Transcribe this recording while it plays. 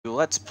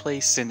Let's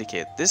play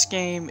Syndicate. This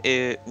game,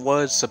 it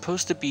was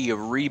supposed to be a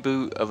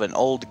reboot of an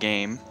old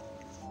game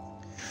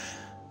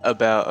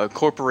about a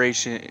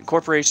corporation.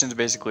 Corporations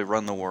basically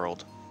run the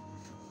world.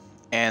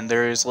 And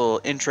there is a little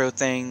intro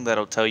thing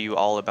that'll tell you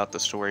all about the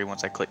story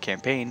once I click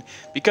campaign,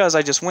 because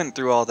I just went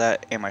through all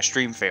that and my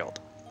stream failed.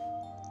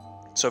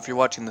 So if you're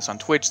watching this on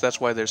Twitch,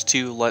 that's why there's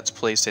two Let's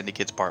Play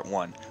Syndicates Part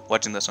 1.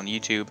 Watching this on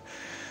YouTube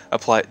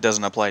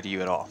doesn't apply to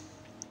you at all.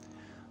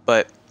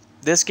 But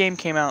this game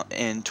came out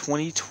in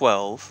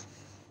 2012.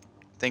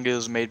 I think it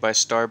was made by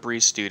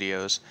Starbreeze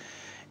Studios,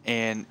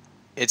 and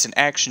it's an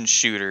action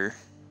shooter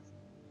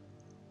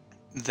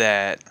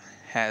that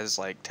has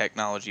like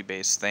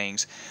technology-based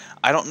things.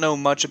 I don't know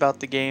much about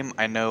the game.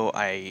 I know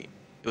it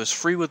was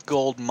free with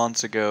gold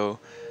months ago.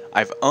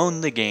 I've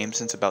owned the game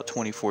since about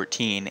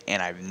 2014,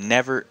 and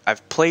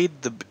I've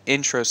played the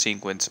intro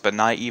sequence, but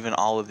not even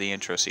all of the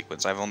intro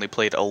sequence. I've only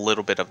played a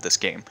little bit of this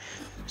game.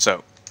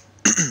 So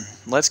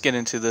let's get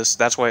into this.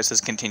 That's why it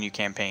says continue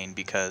campaign,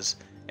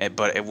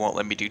 but it won't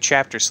let me do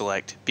chapter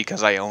select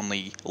because I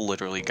only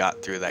literally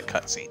got through that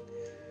cutscene.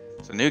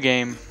 So new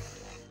game,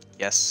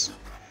 yes,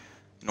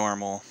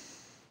 normal.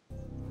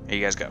 Here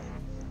you guys go.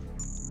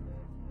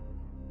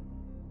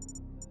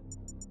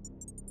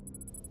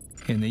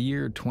 In the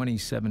year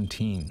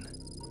 2017,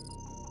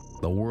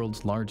 the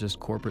world's largest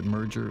corporate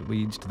merger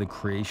leads to the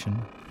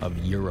creation of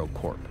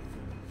Eurocorp.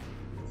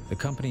 The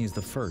company is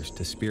the first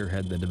to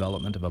spearhead the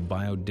development of a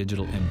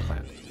biodigital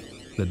implant,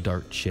 the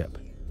DART chip.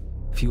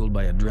 Fueled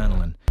by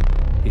adrenaline,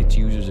 its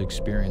users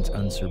experience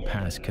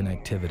unsurpassed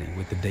connectivity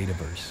with the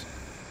dataverse,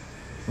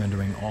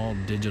 rendering all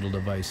digital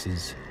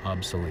devices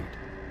obsolete.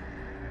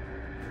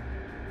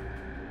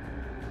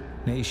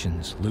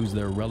 Nations lose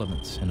their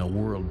relevance in a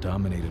world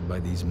dominated by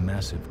these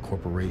massive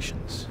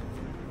corporations.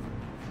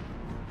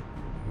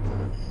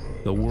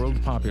 The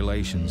world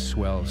population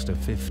swells to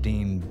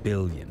 15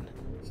 billion.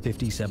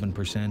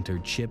 57% are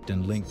chipped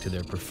and linked to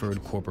their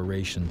preferred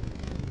corporation.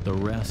 The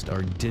rest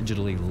are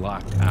digitally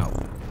locked out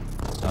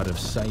of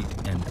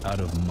sight and out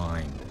of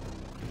mind.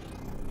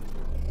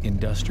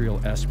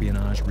 Industrial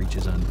espionage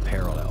reaches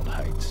unparalleled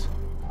heights.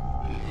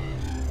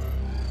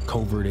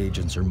 Covert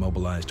agents are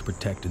mobilized to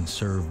protect and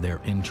serve their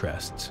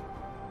interests.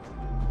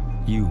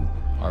 You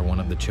are one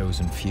of the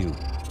chosen few,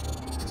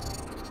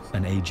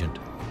 an agent.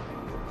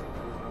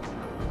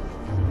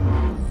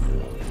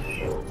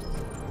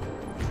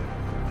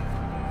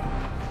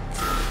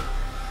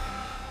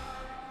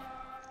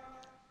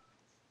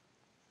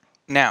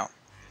 Now,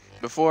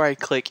 before I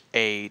click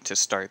A to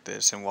start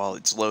this, and while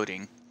it's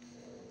loading,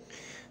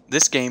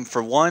 this game,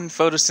 for one,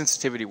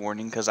 photosensitivity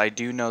warning, because I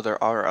do know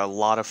there are a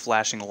lot of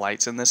flashing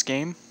lights in this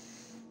game.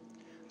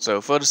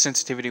 So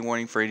photosensitivity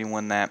warning for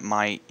anyone that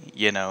might,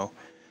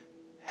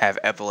 have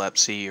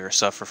epilepsy or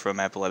suffer from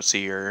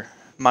epilepsy, or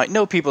might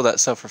know people that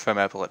suffer from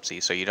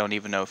epilepsy, so you don't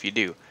even know if you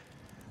do.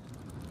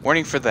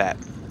 Warning for that.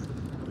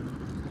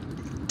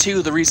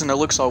 Two, the reason it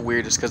looks all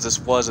weird is because this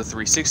was a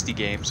 360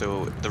 game,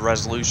 so the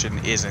resolution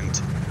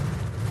isn't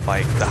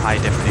like the high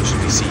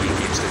definition we see in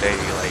games today,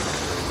 like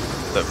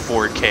the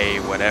 4K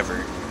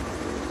whatever.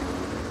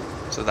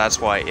 So that's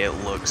why it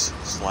looks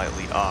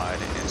slightly odd,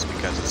 and it's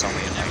because it's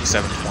only in like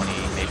 720,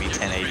 maybe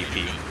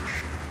 1080p.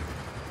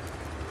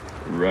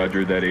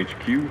 Roger that,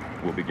 HQ.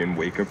 We'll begin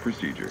wake-up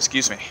procedure.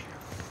 Excuse me.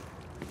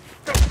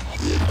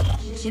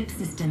 Chip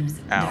systems.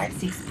 Ow.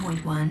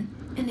 6.1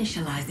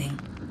 initializing.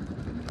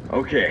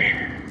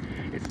 Okay,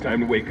 it's time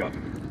to wake up.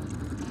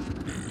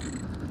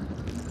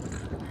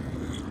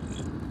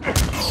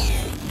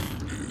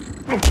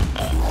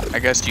 I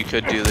guess you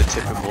could do the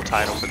typical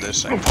title for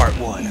this, like Part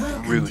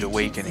 1, Rude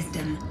Awakening.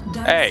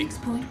 Hey!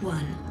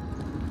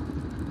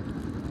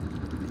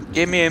 6.1.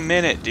 Give me a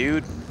minute,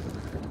 dude.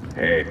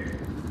 Hey.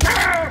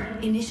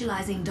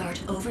 Initializing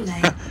DART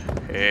overlay.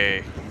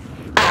 Hey.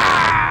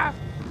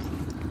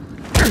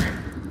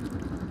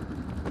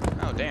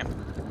 Oh, damn.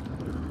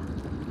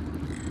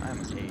 I'm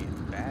a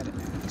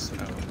badass.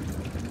 Oh.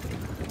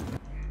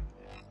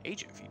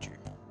 Agent feature.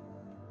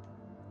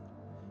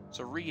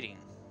 So reading.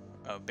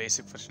 Oh,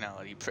 basic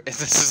functionality.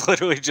 This is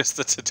literally just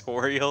the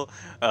tutorial.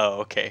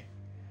 Oh, okay.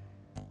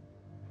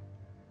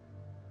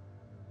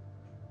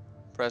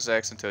 Press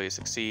X until you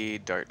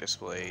succeed. Dart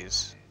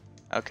displays.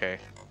 Okay.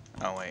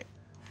 Oh, wait.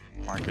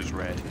 Mark is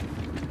red.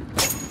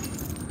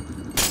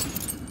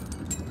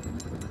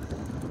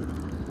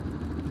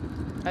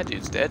 That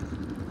dude's dead.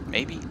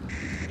 Maybe.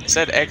 It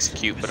said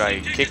execute, but I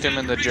kicked him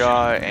in the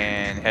jaw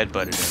and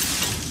headbutted him.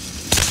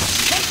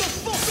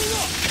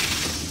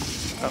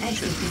 Oh,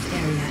 Exit this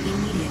area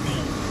immediately.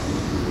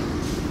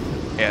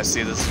 yeah,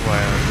 see, this is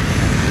why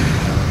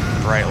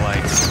bright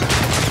lights.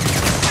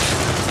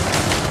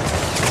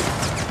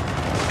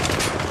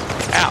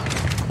 Ow!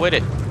 Quit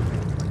it! Oh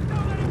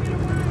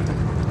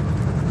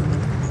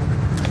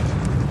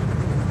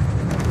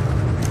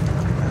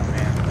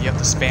man, you have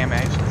to spam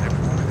X with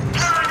every one of these.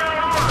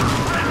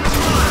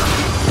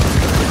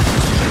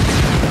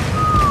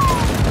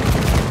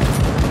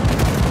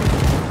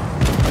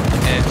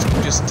 And it's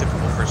just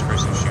typical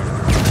first-person shooter.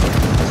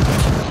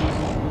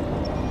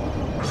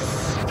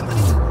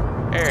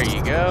 There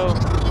you go.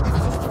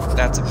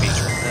 That's a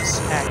feature of this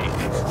hacking.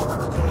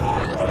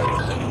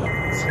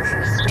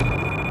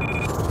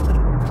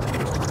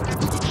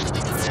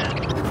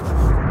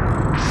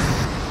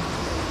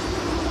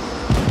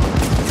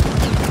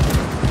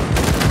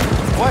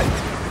 What?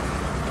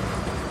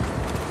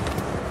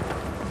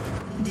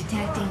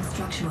 Detecting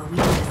structural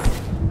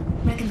weakness.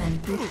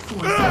 Recommend brute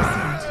force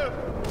assault.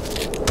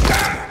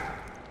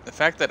 The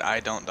fact that I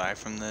don't die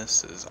from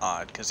this is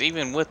odd, because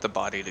even with the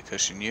body to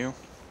cushion you,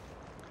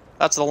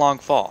 that's a long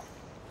fall.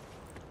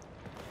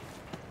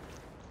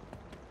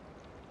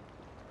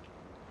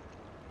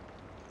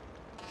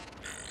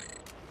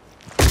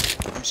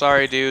 I'm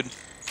sorry, dude.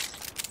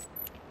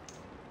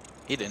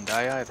 He didn't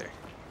die either.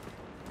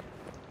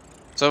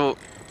 So,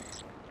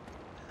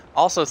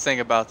 also think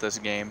about this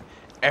game.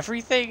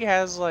 Everything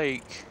has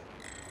like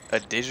a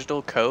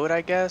digital code,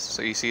 I guess.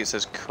 So you see it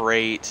says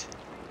crate,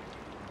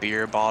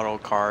 beer bottle,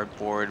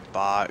 cardboard,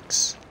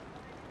 box,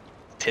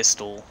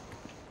 pistol.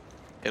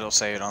 It'll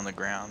say it on the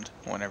ground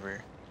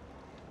whenever.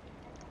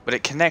 But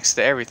it connects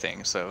to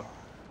everything, so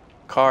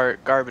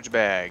cart, garbage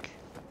bag.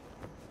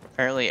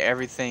 Apparently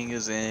everything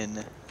is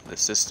in the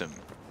system.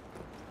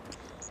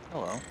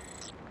 Hello.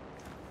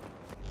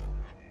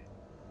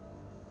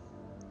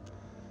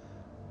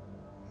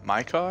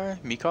 My car?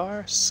 Me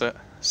car?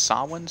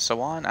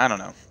 Sawan? I don't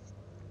know.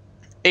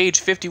 Age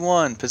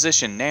 51,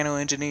 position, nano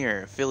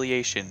engineer,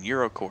 affiliation,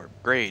 Eurocorp,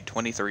 grade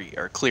 23,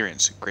 or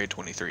clearance, grade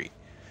 23.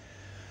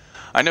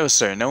 I know,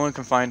 sir, no one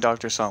can find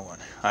Dr. Sawan.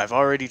 I've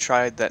already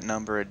tried that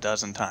number a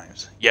dozen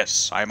times.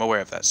 Yes, I am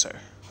aware of that, sir.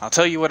 I'll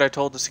tell you what I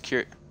told the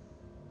security...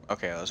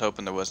 Okay, I was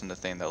hoping there wasn't a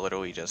thing that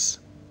literally just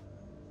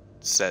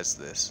says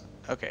this.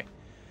 Okay.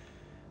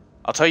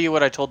 I'll tell you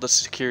what I told the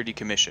security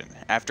commission.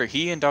 After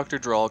he and Dr.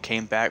 Droll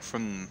came back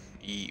from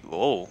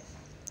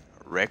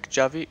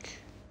Reykjavik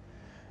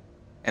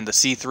and the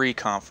C3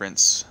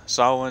 conference,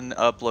 Sawan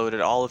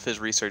uploaded all of his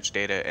research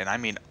data, and I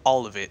mean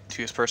all of it,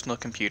 to his personal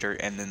computer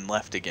and then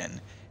left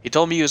again. He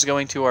told me he was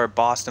going to our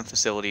Boston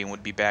facility and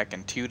would be back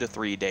in 2 to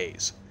 3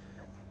 days.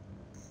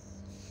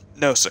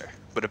 No, sir.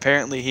 But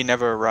apparently he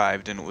never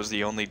arrived, and it was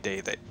the only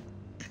day that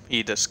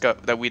we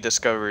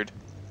discovered.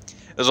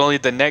 It was only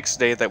the next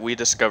day that we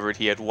discovered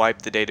he had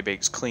wiped the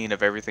database clean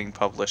of everything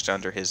published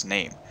under his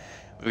name.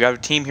 We've got a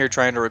team here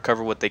trying to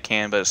recover what they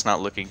can, but it's not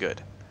looking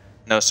good.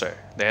 No, sir.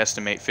 They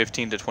estimate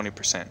 15 to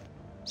 20%.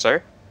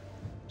 Sir?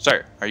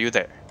 Sir, are you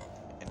there?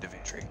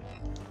 Individual.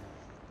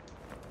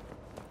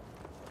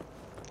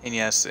 And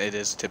yes, it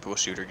is a typical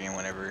shooter game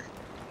whenever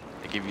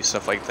they give you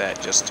stuff like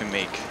that just to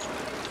make...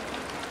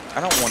 I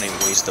don't want to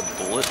waste a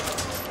bullet.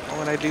 Why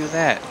would I do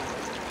that?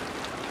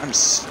 I'm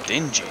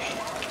stingy.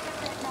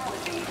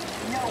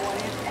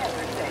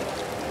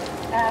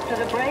 After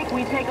the break,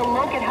 we take a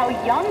look at how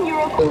young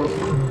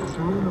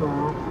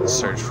Eurocorp...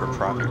 Search for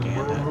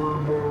propaganda.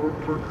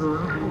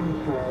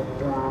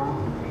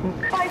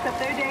 Spice up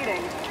their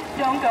dating.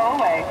 Don't go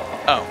away.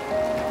 Oh.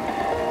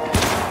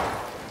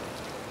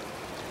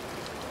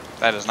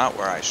 That is not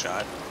where I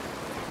shot.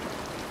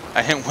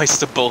 I didn't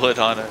waste a bullet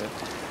on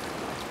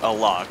a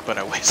log, but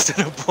I wasted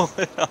a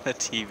bullet on a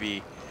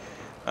TV.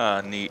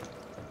 Neat.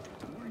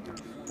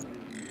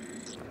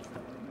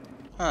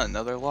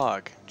 Another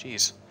log.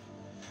 Jeez.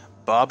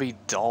 Bobby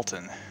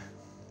Dalton.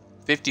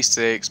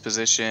 56,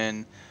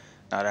 position,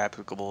 not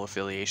applicable,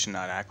 affiliation,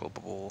 not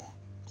applicable,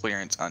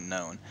 clearance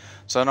unknown.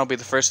 So then I'll be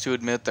the first to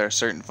admit there are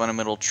certain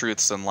fundamental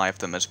truths in life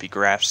that must be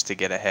grasped to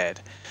get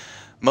ahead.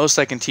 Most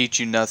I can teach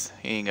you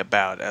nothing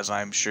about, as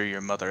I'm sure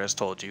your mother has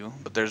told you,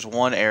 but there's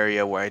one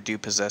area where I do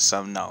possess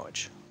some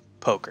knowledge.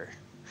 Poker.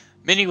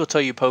 Many will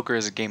tell you poker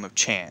is a game of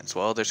chance,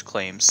 while others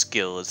claim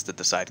skill is the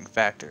deciding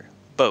factor.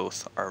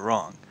 Both are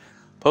wrong.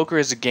 Poker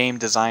is a game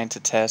designed to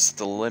test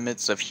the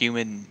limits of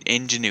human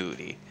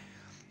ingenuity.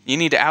 You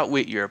need to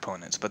outwit your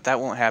opponents, but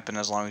that won't happen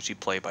as long as you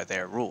play by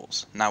their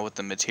rules, not with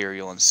the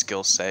material and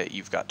skill set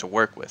you've got to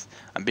work with.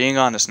 I'm being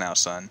honest now,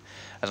 son,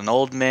 as an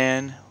old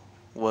man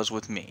was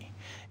with me.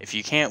 If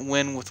you can't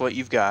win with what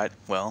you've got,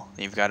 well,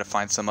 you've got to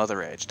find some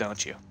other edge,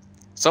 don't you?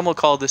 Some will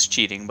call this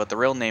cheating, but the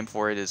real name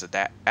for it is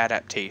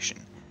adaptation.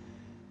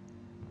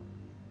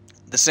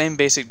 The same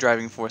basic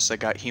driving force that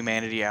got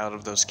humanity out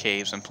of those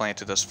caves and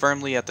planted us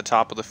firmly at the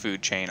top of the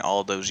food chain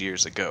all those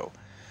years ago.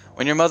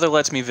 When your mother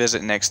lets me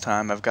visit next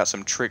time, I've got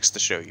some tricks to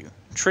show you.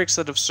 Tricks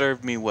that have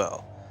served me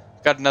well.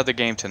 I've got another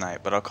game tonight,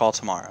 but I'll call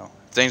tomorrow.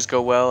 If things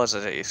go well, as I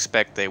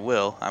expect they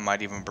will, I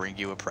might even bring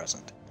you a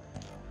present.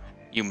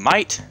 You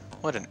might?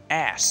 What an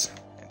ass.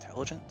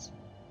 Intelligence?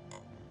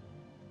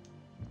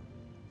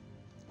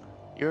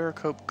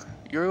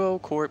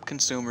 Eurocorp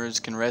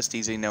consumers can rest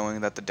easy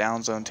knowing that the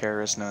downzone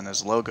terrorist known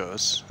as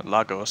Lagos,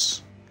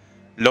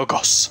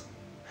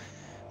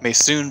 may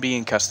soon be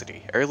in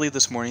custody. Early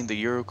this morning,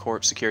 the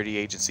Eurocorp security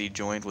agency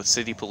joined with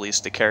city police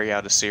to carry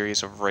out a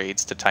series of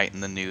raids to tighten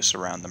the noose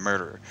around the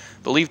murderer,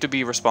 believed to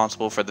be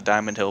responsible for the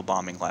Diamond Hill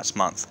bombing last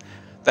month.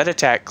 That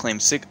attack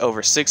claimed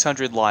over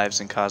 600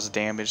 lives and caused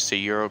damage to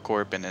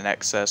Eurocorp in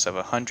excess of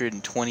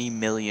 $120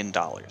 million.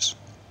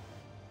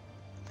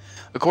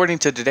 According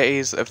to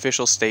today's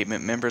official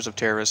statement, members of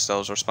terrorist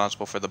cells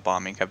responsible for the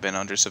bombing have been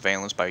under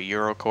surveillance by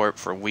Eurocorp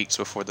for weeks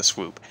before the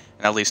swoop,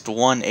 and at least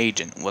one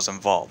agent was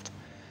involved.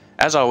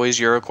 As always,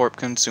 Eurocorp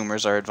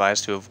consumers are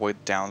advised to avoid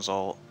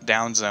the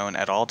down zone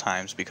at all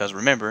times because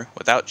remember,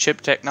 without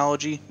chip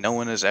technology, no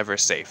one is ever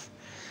safe.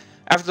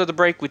 After the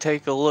break, we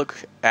take a look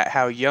at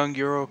how young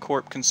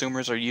Eurocorp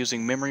consumers are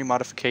using memory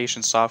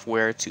modification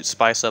software to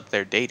spice up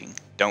their dating.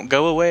 Don't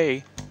go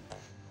away!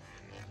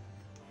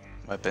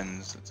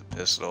 Weapons, it's a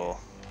pistol.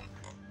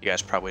 You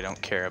guys probably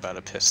don't care about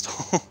a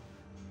pistol.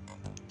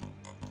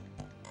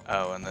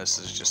 Oh, and this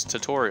is just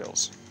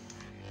tutorials.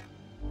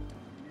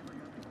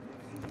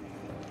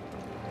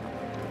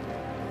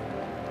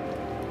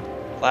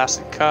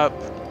 Plastic cup.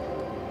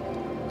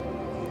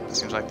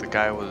 Seems like the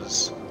guy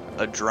was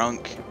a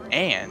drunk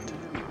and...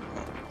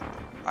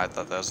 I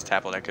thought that was a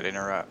tablet I could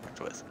interact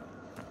with.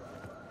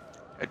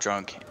 A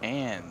drunk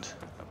and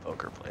a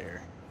poker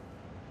player.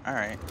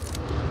 Alright.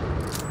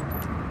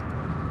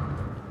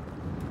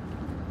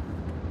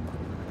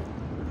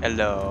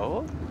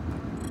 Hello?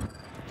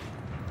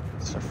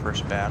 It's our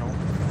first battle.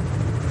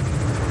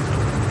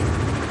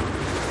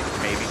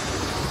 Maybe.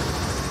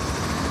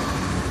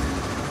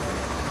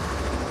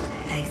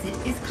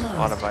 Exit is closed. A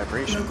lot of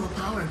vibration. Local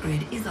power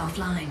grid is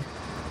offline.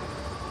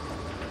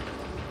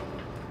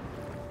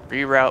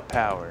 Reroute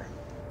power.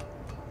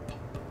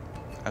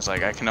 I was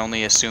like, I can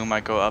only assume I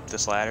go up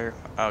this ladder.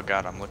 Oh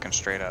god, I'm looking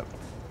straight up.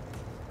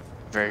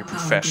 Very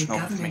professional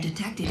Power of grid me. governor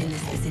detected in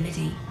this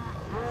vicinity.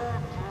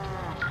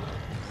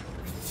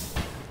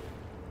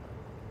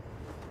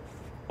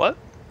 What?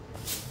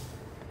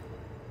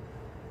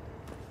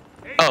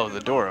 Oh, the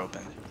door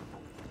opened.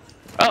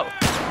 Oh,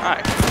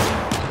 hi.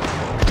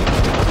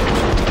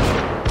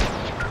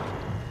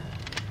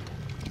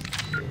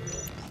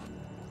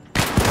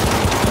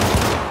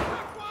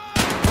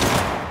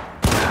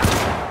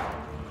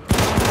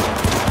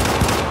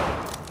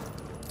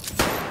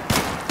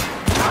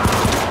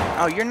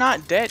 Oh, you're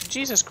not dead?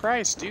 Jesus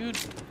Christ, dude.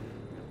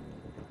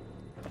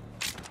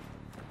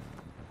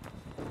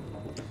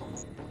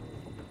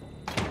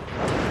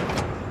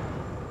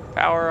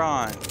 Power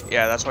on.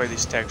 Yeah, that's why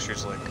these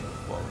textures look,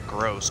 well,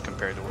 gross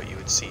compared to what you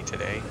would see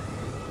today.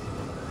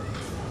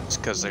 It's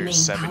because they're Main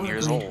 7 power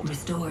years grid old.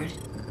 restored.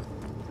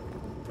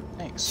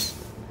 Thanks.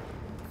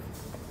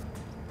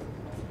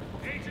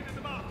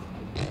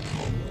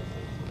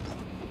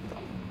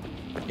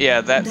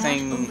 Yeah, that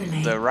thing,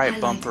 overlay the right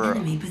highlights bumper.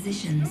 enemy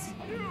positions.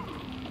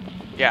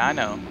 Yeah, I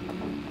know.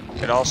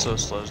 It also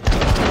slows down.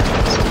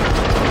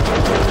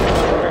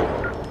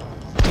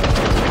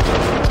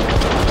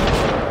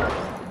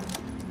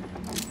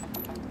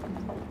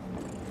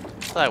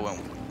 That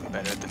went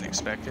better than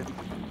expected.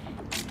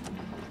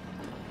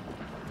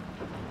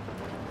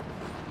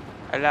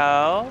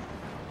 Hello?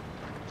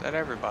 Is that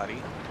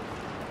everybody?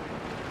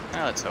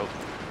 Now let's hope.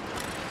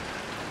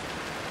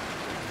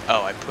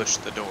 Oh, I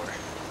pushed the door.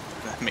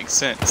 That makes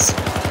sense.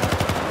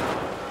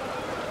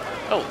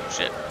 Oh,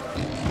 shit.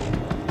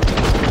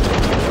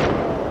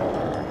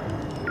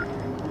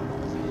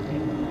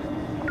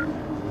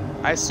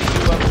 I see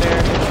you up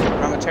there.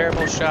 I'm a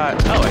terrible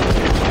shot. Oh, I hit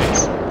you in the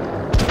face.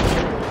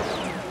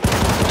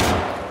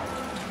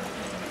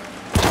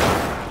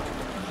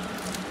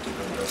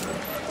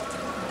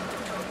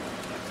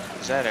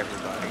 Is that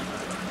everybody?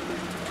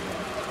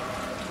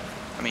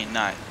 I mean,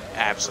 not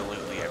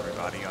absolutely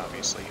everybody,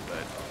 obviously,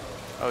 but...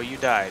 Oh, you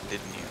died,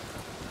 didn't you?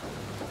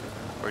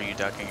 Or are you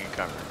ducking and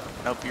cover?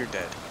 Nope, you're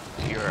dead.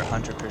 You're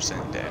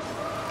 100% dead.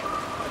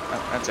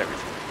 Oh, that's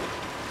everything.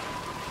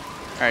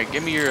 Alright,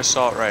 give me your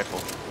assault rifle.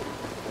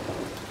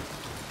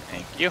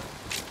 Thank you.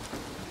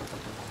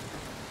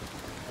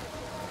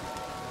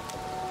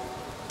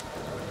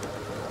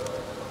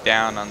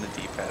 Down on the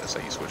D-pad is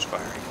how you switch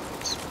firing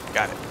modes.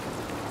 Got it.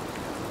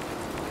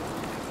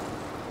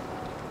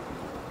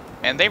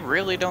 And they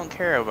really don't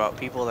care about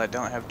people that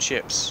don't have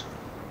chips.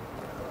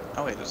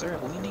 Oh wait, is there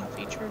a leaning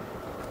feature?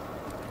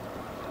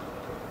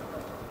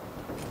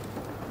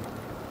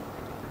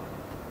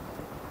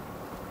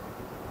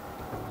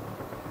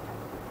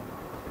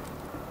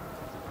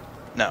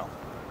 No.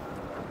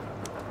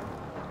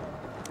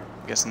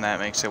 Guessing that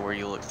makes it where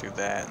you look through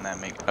that and that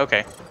makes...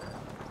 Okay.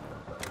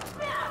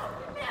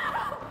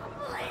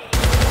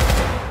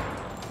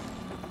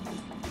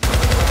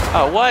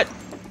 Oh, what?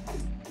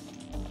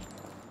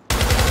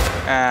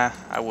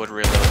 I would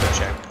reload the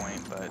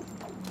checkpoint, but...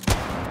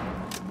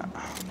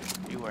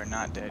 you are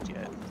not dead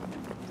yet.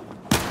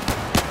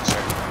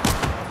 Sir.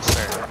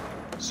 Sir.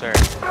 Sir.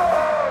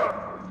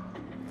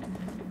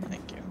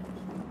 Thank you.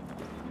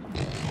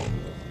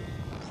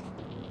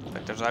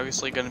 But there's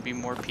obviously going to be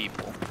more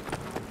people.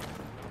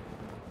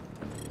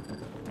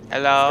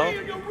 Hello?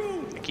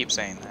 I keep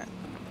saying that.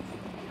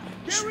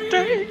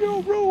 Stay in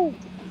your room!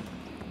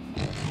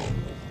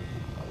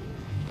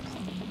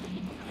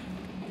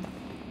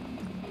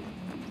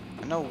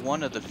 I know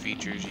one of the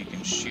features you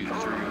can shoot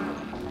through,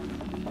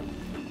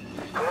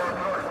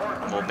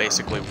 well,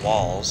 basically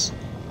walls.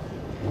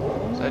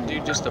 Is that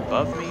dude just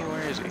above me?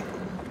 Where is he?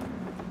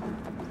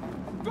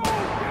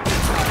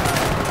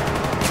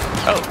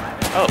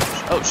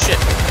 Oh, shit.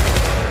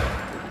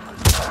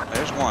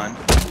 There's one.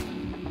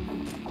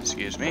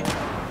 Excuse me.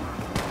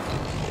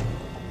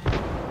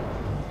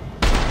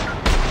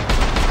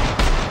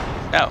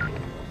 No.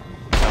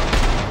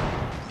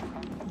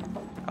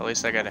 At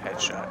least I got a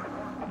headshot.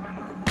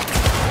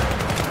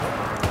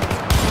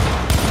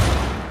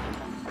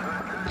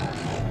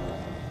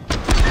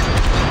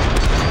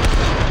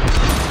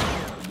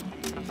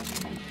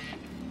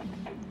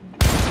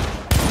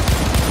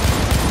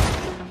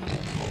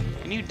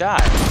 Can you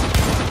die?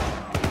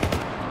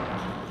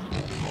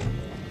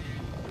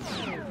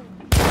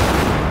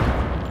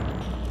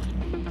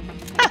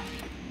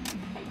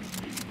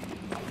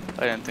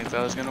 I didn't think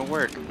that was gonna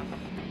work.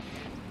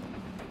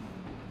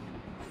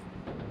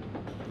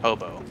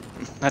 Hobo.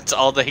 That's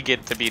all they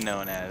get to be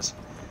known as.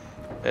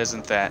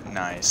 Isn't that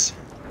nice?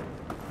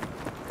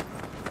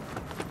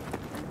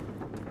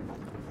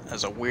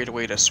 That's a weird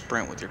way to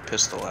sprint with your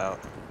pistol out.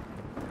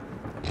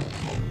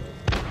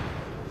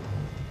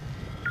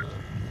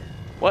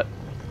 What?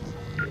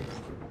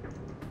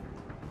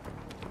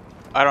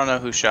 I don't know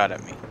who shot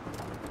at me.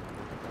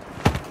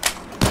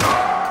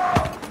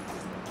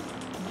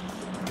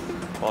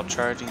 While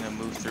charging to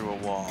move through a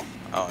wall.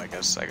 Oh, I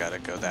guess I gotta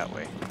go that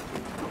way.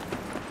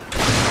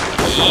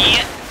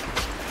 Yeah.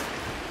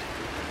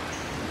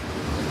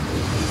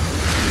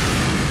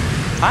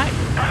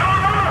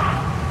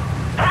 Hi.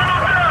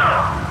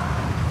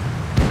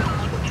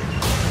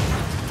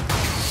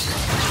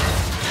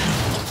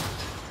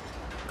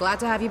 Glad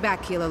to have you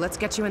back, Kilo. Let's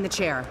get you in the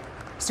chair.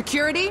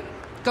 Security,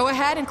 go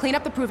ahead and clean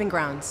up the proving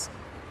grounds.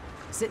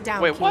 Sit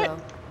down, Wait, Kilo.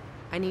 what?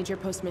 I need your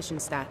post-mission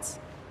stats.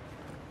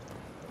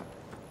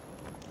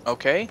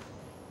 Okay.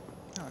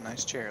 Oh,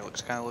 nice chair.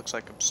 Kind of looks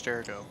like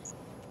Abstergo.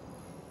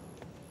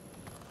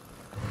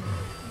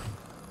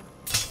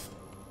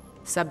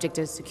 Subject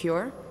is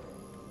secure.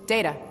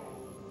 Data.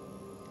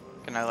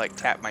 Can I like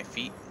tap my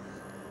feet?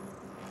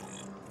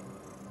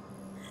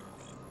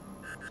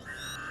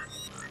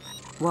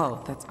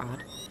 Whoa, that's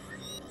odd.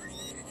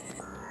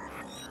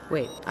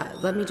 Wait,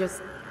 let me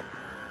just...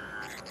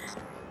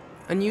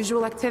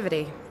 Unusual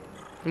activity.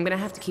 I'm gonna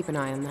have to keep an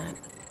eye on that.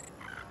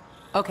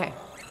 Okay,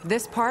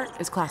 this part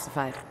is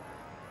classified.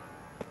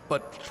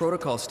 But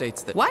protocol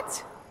states that...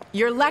 What?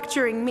 You're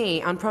lecturing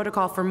me on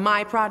protocol for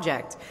my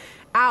project.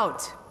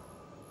 Out!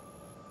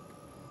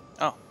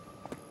 Oh.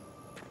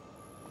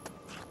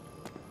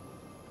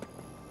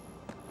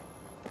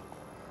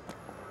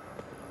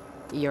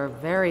 You're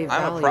very I'm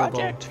valuable. a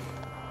project?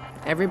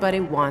 Everybody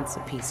wants a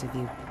piece of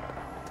you.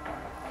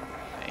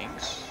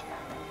 Thanks.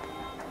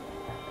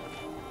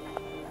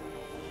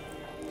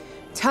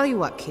 Tell you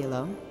what,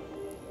 Kilo.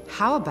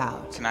 How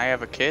about Can I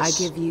have a kiss?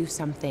 I give you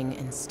something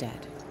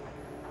instead?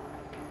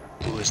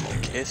 Who is it, a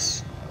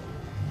kiss?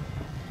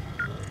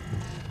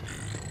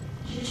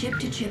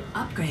 Chip-to-chip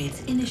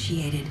upgrades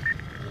initiated.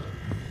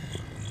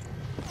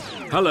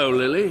 Hello,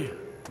 Lily.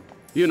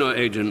 You know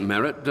Agent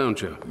Merritt,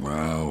 don't you?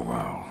 Wow,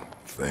 wow.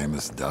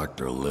 Famous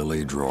Dr.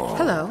 Lily Drawl.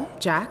 Hello,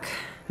 Jack.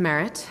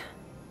 Merritt.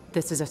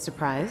 This is a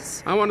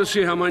surprise. I want to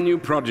see how my new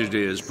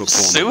prodigy is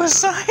performing.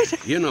 Suicide?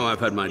 You know I've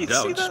had my You see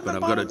doubts, that in but the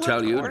I've got to bottom tell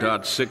left you, corner?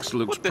 Dart 6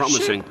 looks What the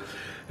promising. shit?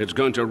 It's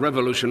going to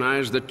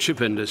revolutionize the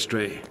chip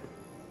industry.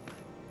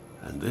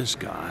 And this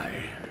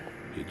guy,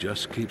 he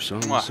just keeps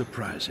on Mwah.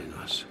 surprising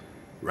us.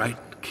 Right,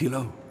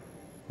 Kilo?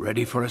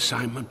 Ready for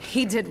assignment?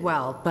 He did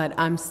well, but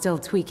I'm still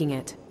tweaking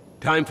it.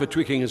 Time for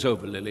tweaking is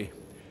over, Lily.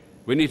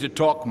 We need to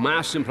talk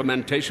mass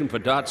implementation for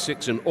Dart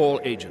 6 and all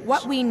agents.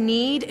 What we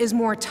need is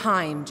more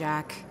time,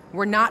 Jack.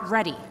 We're not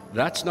ready.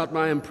 That's not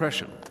my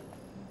impression.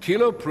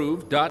 Kilo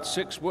proved Dart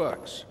 6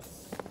 works.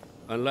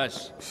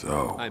 Unless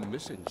So, I'm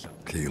missing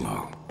something.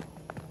 Kilo,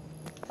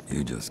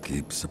 you just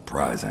keep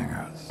surprising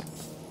us.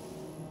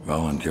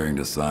 Volunteering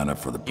to sign up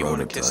for the You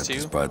want a kiss prototype too?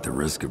 despite the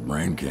risk of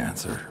brain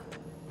cancer.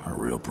 A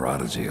real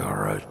prodigy, all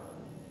right.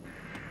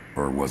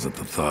 Or was it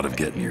the thought of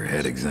getting your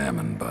head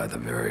examined by the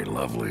very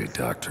lovely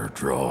Dr.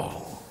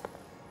 Drawl?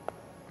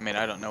 I mean,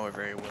 I don't know her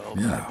very well.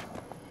 Yeah,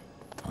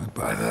 I'd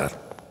buy that.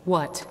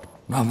 What?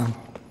 Nothing,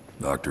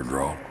 Dr.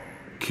 Drawl.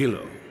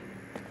 Kilo.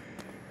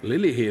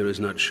 Lily here is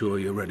not sure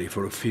you're ready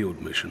for a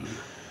field mission.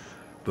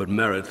 But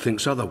Merritt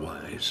thinks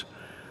otherwise.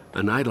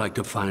 And I'd like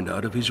to find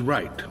out if he's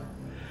right.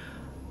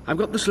 I've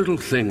got this little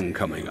thing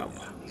coming up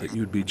that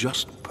you'd be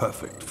just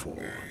perfect for.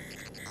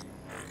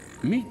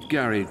 Meet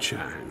Gary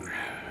Chang,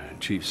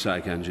 Chief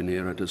Psych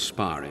Engineer at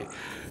Aspari.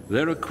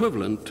 They're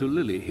equivalent to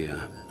Lily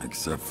here.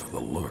 Except for the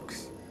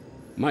looks.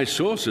 My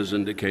sources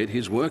indicate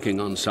he's working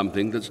on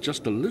something that's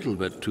just a little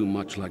bit too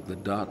much like the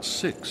Dart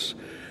 6.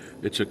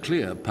 It's a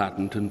clear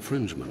patent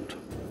infringement.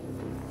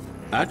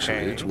 Actually,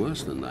 Okay. it's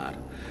worse than that.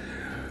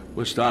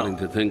 We're starting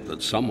to think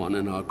that someone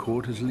in our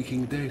court is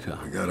leaking data.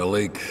 We got a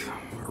leak,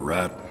 a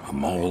rat, a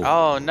mole.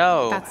 Oh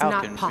no, That's how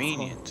not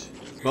convenient.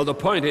 Well, the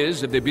point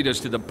is, if they beat us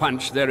to the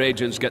punch, their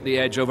agents get the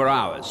edge over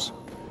ours.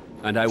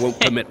 And I won't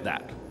permit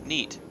that.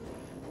 Neat.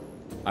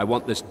 I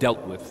want this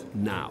dealt with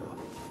now.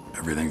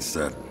 Everything's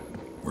set.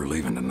 We're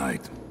leaving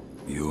tonight.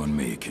 You and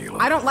me, Kilo.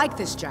 I don't like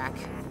this, Jack.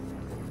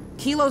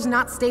 Kilo's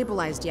not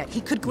stabilized yet.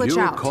 He could glitch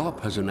out. Eurocorp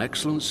has an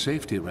excellent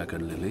safety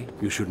record, Lily.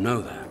 You should know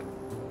that.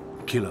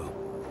 Kilo,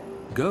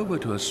 go over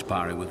to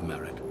Aspari with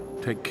Merritt.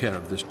 Take care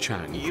of this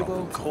Chang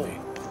problem for me.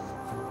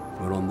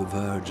 We're on the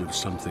verge of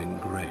something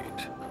great.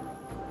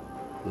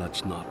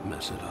 Let's not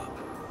mess it up.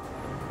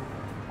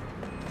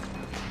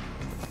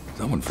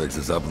 Someone fixed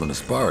us up with an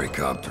Aspari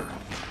copter.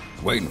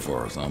 It's waiting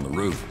for us on the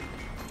roof.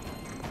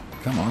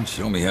 Come on,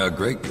 show me how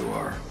great you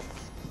are.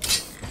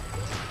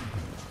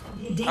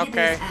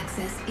 Database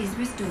access is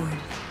restored.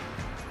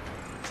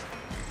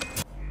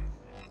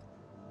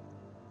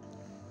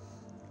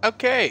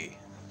 Okay,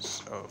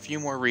 so a few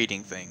more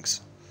reading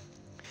things.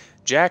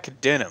 Jack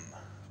Denham.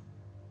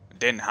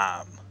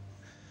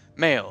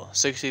 Male,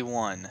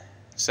 61,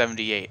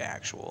 78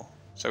 actual.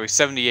 So he's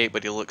 78,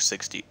 but he looks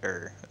 60,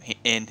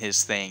 in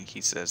his thing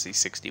he says he's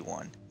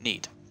 61.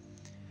 Neat.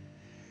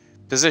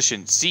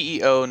 Position,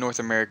 CEO, North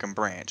American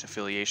Branch.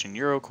 Affiliation,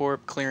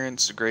 Eurocorp.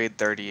 Clearance, Grade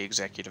 30,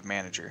 Executive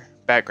Manager.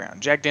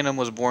 Background, Jack Denham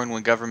was born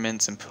when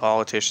governments and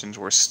politicians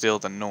were still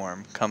the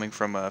norm, coming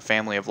from a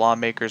family of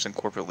lawmakers and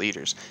corporate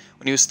leaders.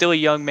 When he was still a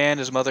young man,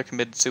 his mother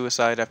committed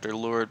suicide after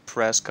lurid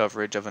press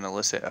coverage of an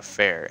illicit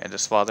affair, and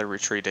his father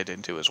retreated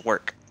into his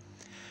work.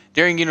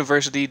 During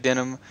university,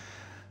 Denham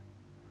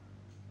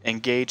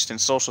engaged in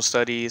social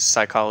studies,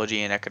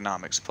 psychology, and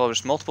economics,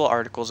 published multiple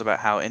articles about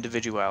how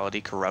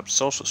individuality corrupts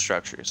social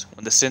structures.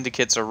 When the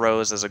syndicates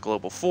arose as a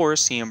global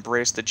force, he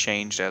embraced the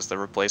change as the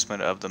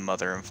replacement of the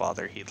mother and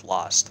father he'd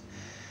lost.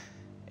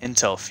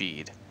 Intel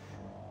feed.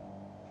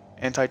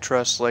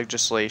 Antitrust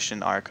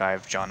legislation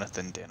archive,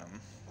 Jonathan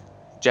Denham.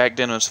 Jack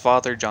Denham's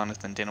father,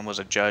 Jonathan Denham, was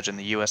a judge in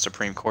the U.S.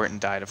 Supreme Court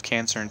and died of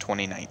cancer in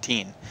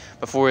 2019.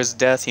 Before his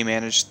death, he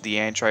managed the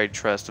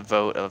antitrust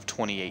vote of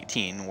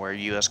 2018, where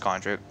U.S.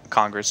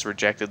 Congress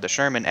rejected the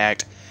Sherman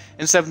Act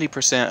and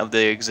 70% of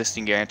the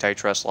existing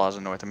antitrust laws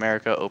in North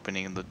America,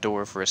 opening the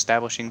door for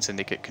establishing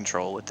syndicate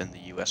control within the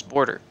U.S.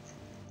 border.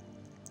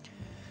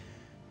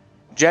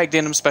 Jack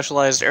Denham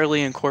specialized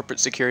early in corporate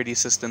security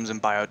systems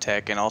and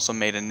biotech, and also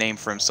made a name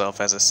for himself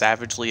as a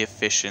savagely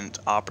efficient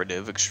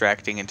operative,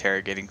 extracting and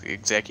interrogating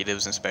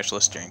executives and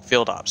specialists during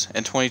field ops.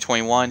 In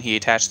 2021, he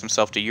attached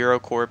himself to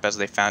Eurocorp as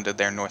they founded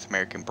their North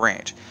American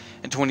branch.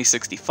 In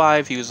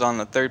 2065, he was on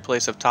the third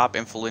place of top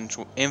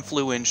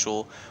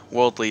influential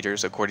world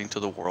leaders according to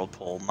the World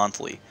Poll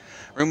Monthly.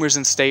 Rumors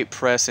in state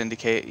press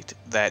indicate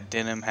that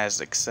Denham has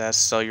accessed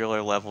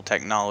cellular-level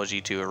technology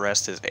to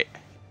arrest his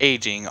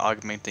aging,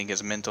 augmenting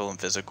his mental and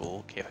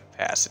physical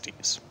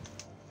capacities.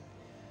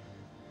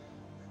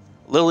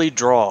 Lillian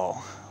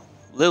Drawl,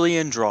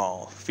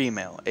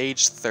 female,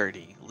 age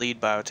 30, lead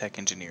biotech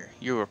engineer,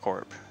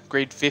 Eurocorp,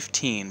 grade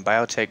 15,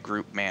 biotech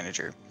group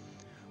manager.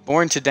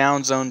 Born to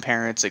Down Zone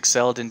parents,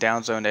 excelled in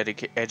Down Zone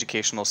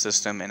educational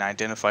system, and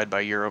identified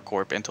by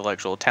Eurocorp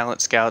intellectual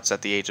talent scouts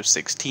at the age of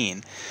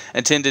 16.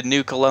 Attended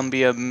New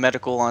Columbia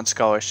Medical on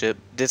scholarship,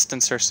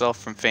 distanced herself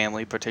from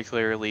family,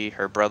 particularly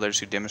her brothers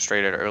who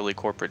demonstrated early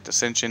corporate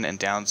dissension and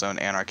Down Zone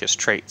anarchist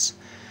traits.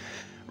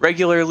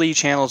 Regularly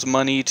channels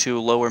money to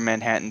Lower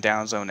Manhattan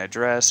Down Zone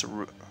address.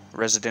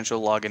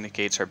 Residential log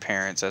indicates her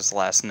parents as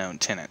last known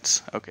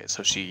tenants. Okay,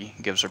 so she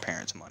gives her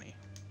parents money.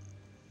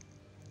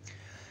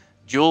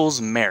 Jules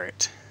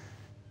Merritt.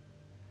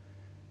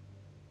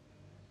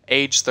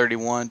 Age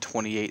 31,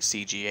 28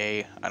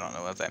 CGA. I don't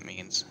know what that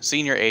means.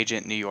 Senior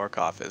agent, New York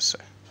office.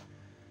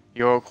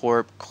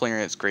 Eurocorp,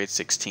 clearance grade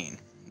 16.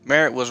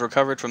 Merritt was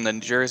recovered from the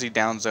New Jersey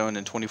Down Zone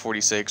in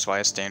 2046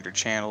 via standard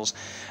channels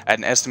at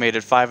an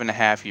estimated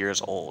 5.5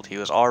 years old. He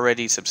was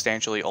already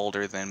substantially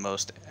older than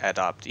most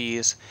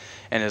adoptees,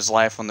 and his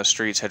life on the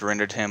streets had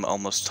rendered him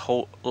almost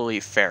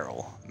totally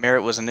feral.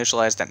 Merritt was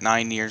initialized at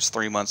 9 years,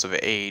 3 months of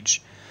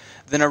age.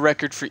 Then a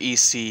record for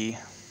EC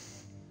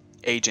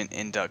agent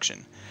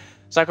induction.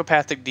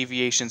 Psychopathic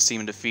deviations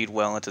seemed to feed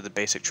well into the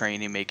basic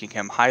training, making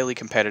him highly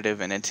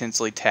competitive and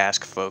intensely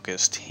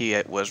task-focused.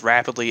 He was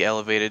rapidly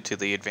elevated to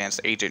the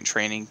advanced agent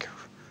training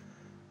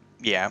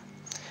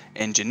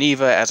in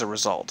Geneva as a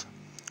result.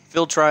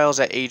 Field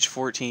trials at age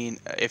 14,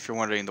 if you're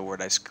wondering the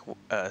word I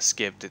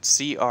skipped, it's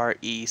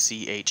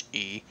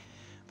C-R-E-C-H-E,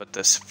 but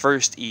this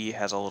first E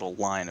has a little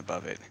line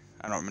above it.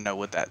 I don't know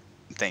what that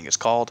thing is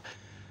called,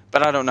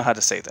 but I don't know how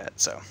to say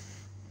that, so.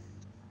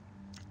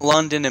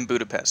 London and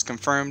Budapest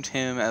confirmed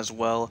him as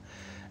well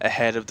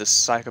ahead of the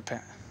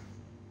psychopathy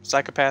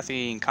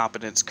and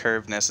competence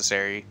curve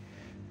necessary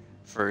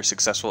for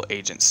successful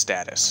agent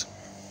status.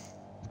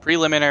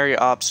 Preliminary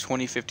Ops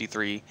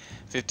 2053,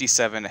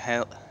 57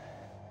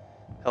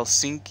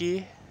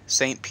 Helsinki,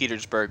 St.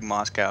 Petersburg,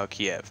 Moscow,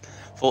 Kiev.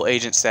 Full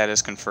agent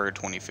status conferred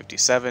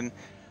 2057.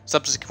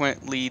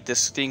 Subsequently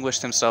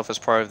distinguished himself as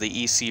part of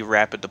the EC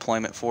Rapid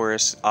Deployment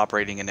Force,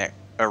 operating in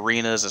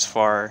arenas as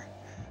far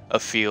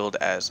afield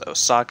as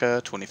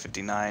Osaka,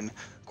 2059,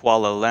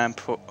 Kuala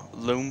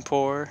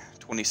Lumpur,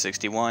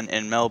 2061,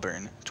 and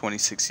Melbourne,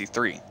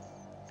 2063.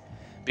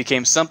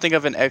 Became something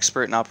of an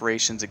expert in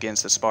operations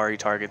against Aspari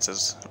targets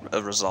as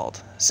a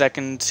result.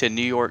 Second to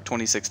New York,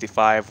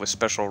 2065, with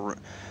special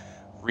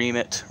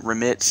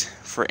remit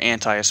for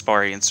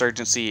anti-Aspari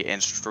insurgency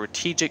and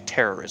strategic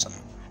terrorism.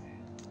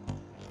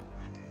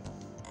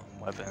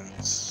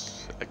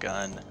 Weapons, a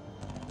gun,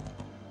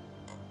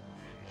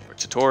 for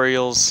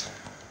tutorials.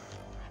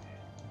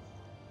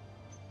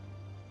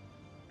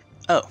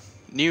 Oh,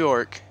 New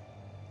York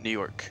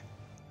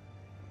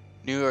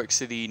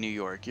City, New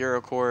York,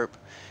 Eurocorp,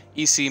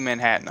 EC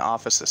Manhattan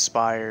office,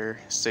 Aspire,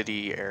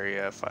 city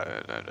area,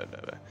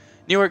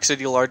 New York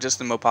City, largest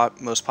and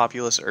most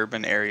populous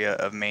urban area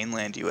of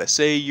mainland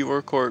USA.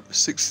 Eurocorp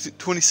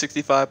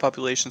 2065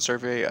 population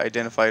survey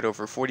identified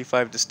over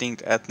 45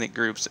 distinct ethnic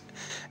groups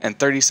and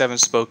 37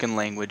 spoken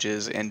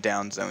languages in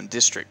downzone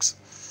districts.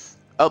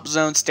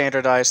 Upzone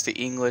standardized to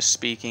English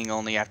speaking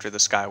only after the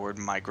skyward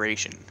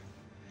migration.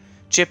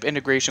 Chip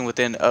integration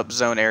within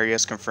upzone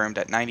areas confirmed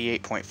at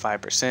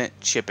 98.5%.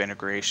 Chip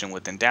integration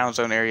within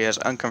downzone areas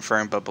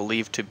unconfirmed but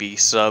believed to be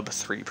sub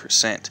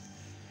 3%.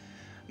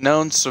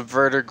 Known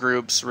subverter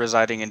groups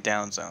residing in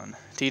downzone.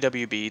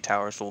 TWB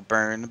Towers Will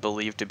Burn,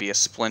 believed to be a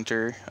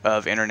splinter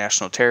of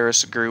international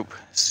terrorist group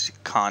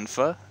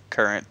CONFA.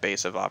 Current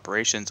base of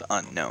operations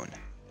unknown.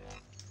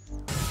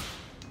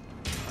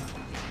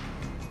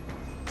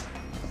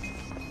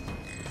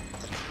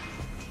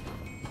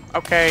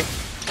 Okay.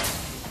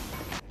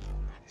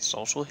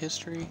 Social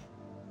history?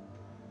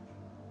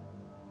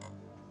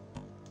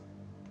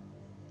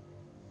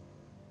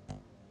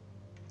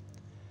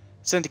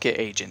 Syndicate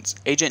agents,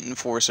 agent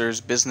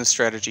enforcers, business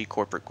strategy,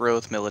 corporate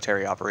growth,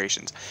 military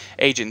operations.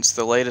 Agents,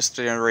 the latest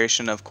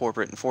generation of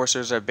corporate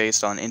enforcers, are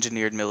based on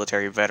engineered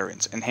military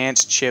veterans,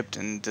 enhanced, chipped,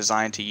 and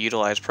designed to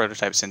utilize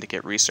prototype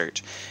syndicate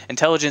research.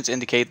 Intelligence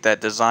indicate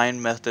that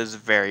design methods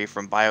vary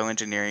from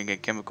bioengineering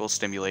and chemical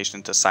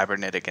stimulation to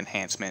cybernetic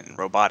enhancement and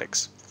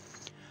robotics.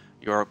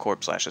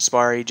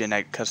 Eurocorp/Aspari,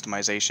 genetic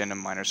customization and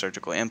minor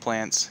surgical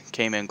implants.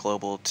 Cayman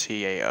Global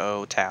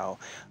TAO, TAO,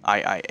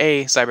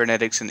 IIA,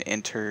 cybernetics and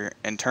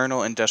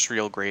internal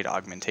industrial grade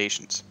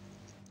augmentations.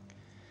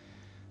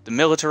 The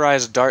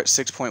militarized DART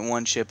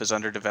 6.1 chip is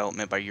under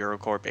development by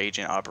Eurocorp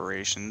Agent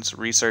Operations,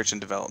 Research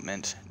and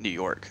Development, New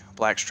York.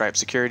 Blackstripe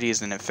security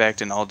is in effect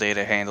and all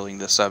data handling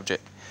the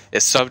subject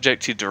is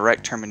subject to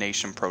direct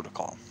termination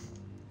protocol.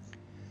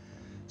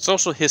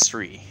 Social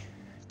history.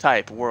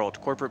 Type,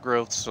 world, corporate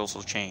growth,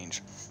 social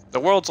change.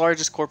 The world's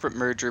largest corporate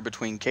merger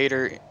between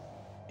Cater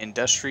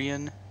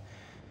Industrian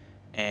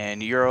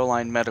and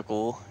Euroline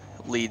Medical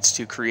leads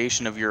to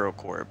creation of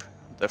Eurocorp,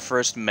 the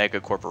first mega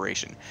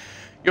corporation.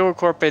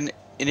 Eurocorp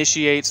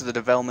initiates the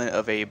development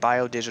of a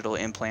biodigital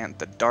implant,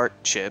 the DART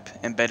chip,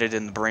 embedded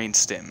in the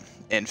brainstem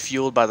and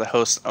fueled by the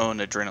host's own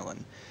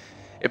adrenaline.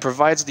 It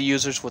provides the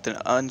users with an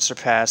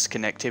unsurpassed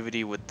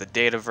connectivity with the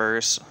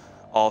dataverse.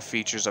 All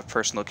features of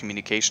personal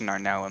communication are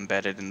now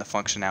embedded in the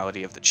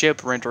functionality of the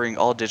chip, rendering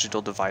all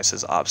digital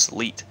devices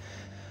obsolete.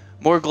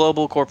 More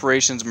global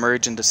corporations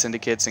merge into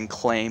syndicates and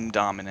claim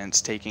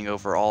dominance, taking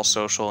over all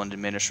social and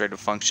administrative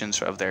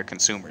functions of their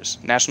consumers.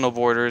 National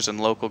borders and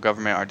local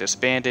government are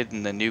disbanded,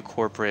 and the new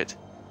corporate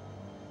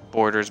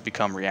borders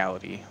become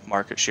reality.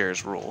 Market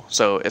shares rule.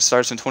 So it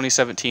starts in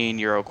 2017,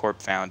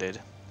 Eurocorp founded.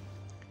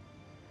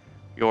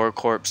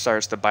 Eurocorp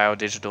starts the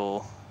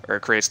biodigital, or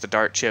creates the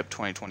DART chip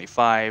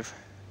 2025.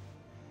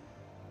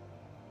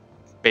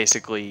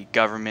 Basically,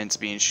 governments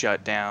being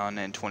shut down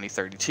in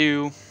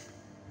 2032.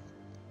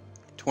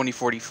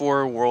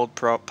 2044, world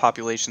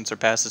population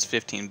surpasses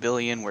 15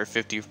 billion, where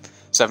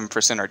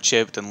 57% are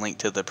chipped and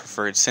linked to the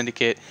preferred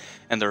syndicate,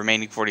 and the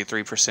remaining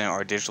 43%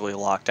 are digitally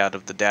locked out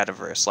of the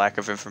dataverse. Lack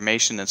of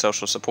information and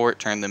social support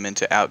turn them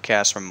into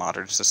outcasts from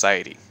modern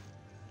society.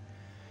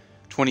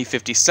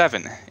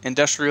 2057,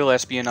 industrial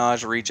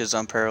espionage reaches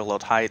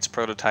unparalleled heights.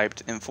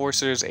 Prototyped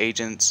enforcers,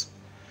 agents,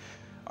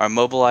 are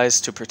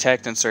mobilized to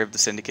protect and serve the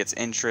syndicate's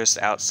interests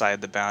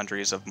outside the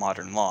boundaries of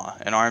modern law.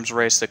 An arms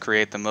race to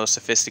create the most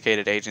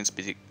sophisticated agents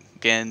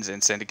begins,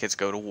 and syndicates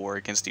go to war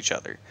against each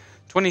other.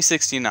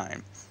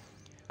 2069.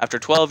 After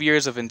 12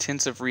 years of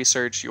intensive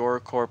research,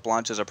 Eurocorp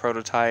launches a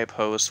prototype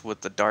host with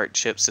the DART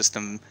chip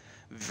system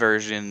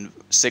version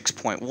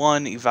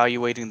 6.1,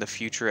 evaluating the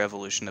future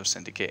evolution of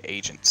syndicate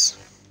agents.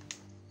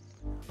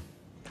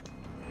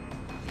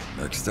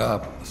 Next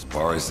stop,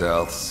 Aspari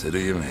South,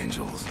 City of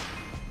Angels.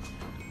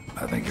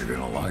 I think you're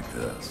gonna like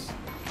this.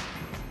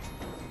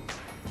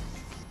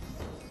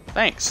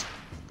 Thanks.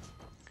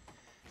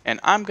 And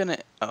I'm gonna...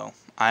 Oh,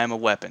 I am a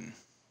weapon.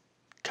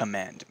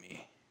 Command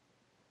me.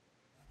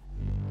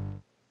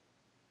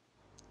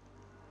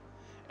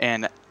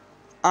 And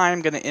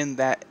I'm gonna end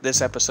this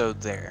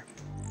episode there.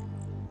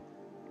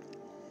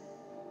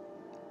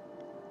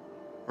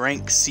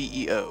 Rank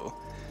CEO.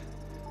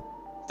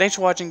 Thanks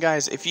for watching,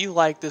 guys. If you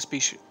like this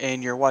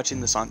and you're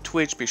watching this on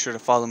Twitch, be sure to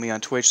follow me on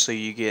Twitch so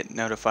you get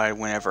notified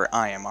whenever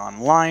I am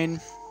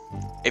online.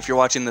 If you're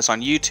watching this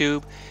on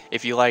YouTube,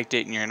 if you liked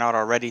it and you're not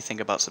already, think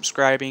about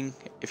subscribing.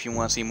 If you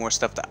want to see more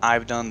stuff that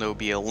I've done, there will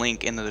be a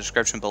link in the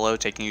description below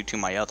taking you to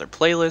my other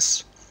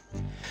playlists.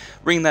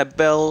 Ring that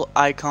bell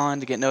icon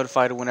to get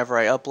notified whenever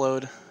I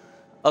upload.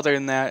 Other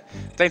than that,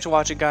 thanks for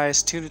watching,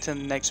 guys. Tune into the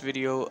next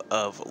video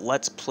of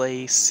Let's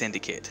Play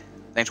Syndicate.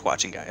 Thanks for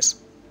watching, guys.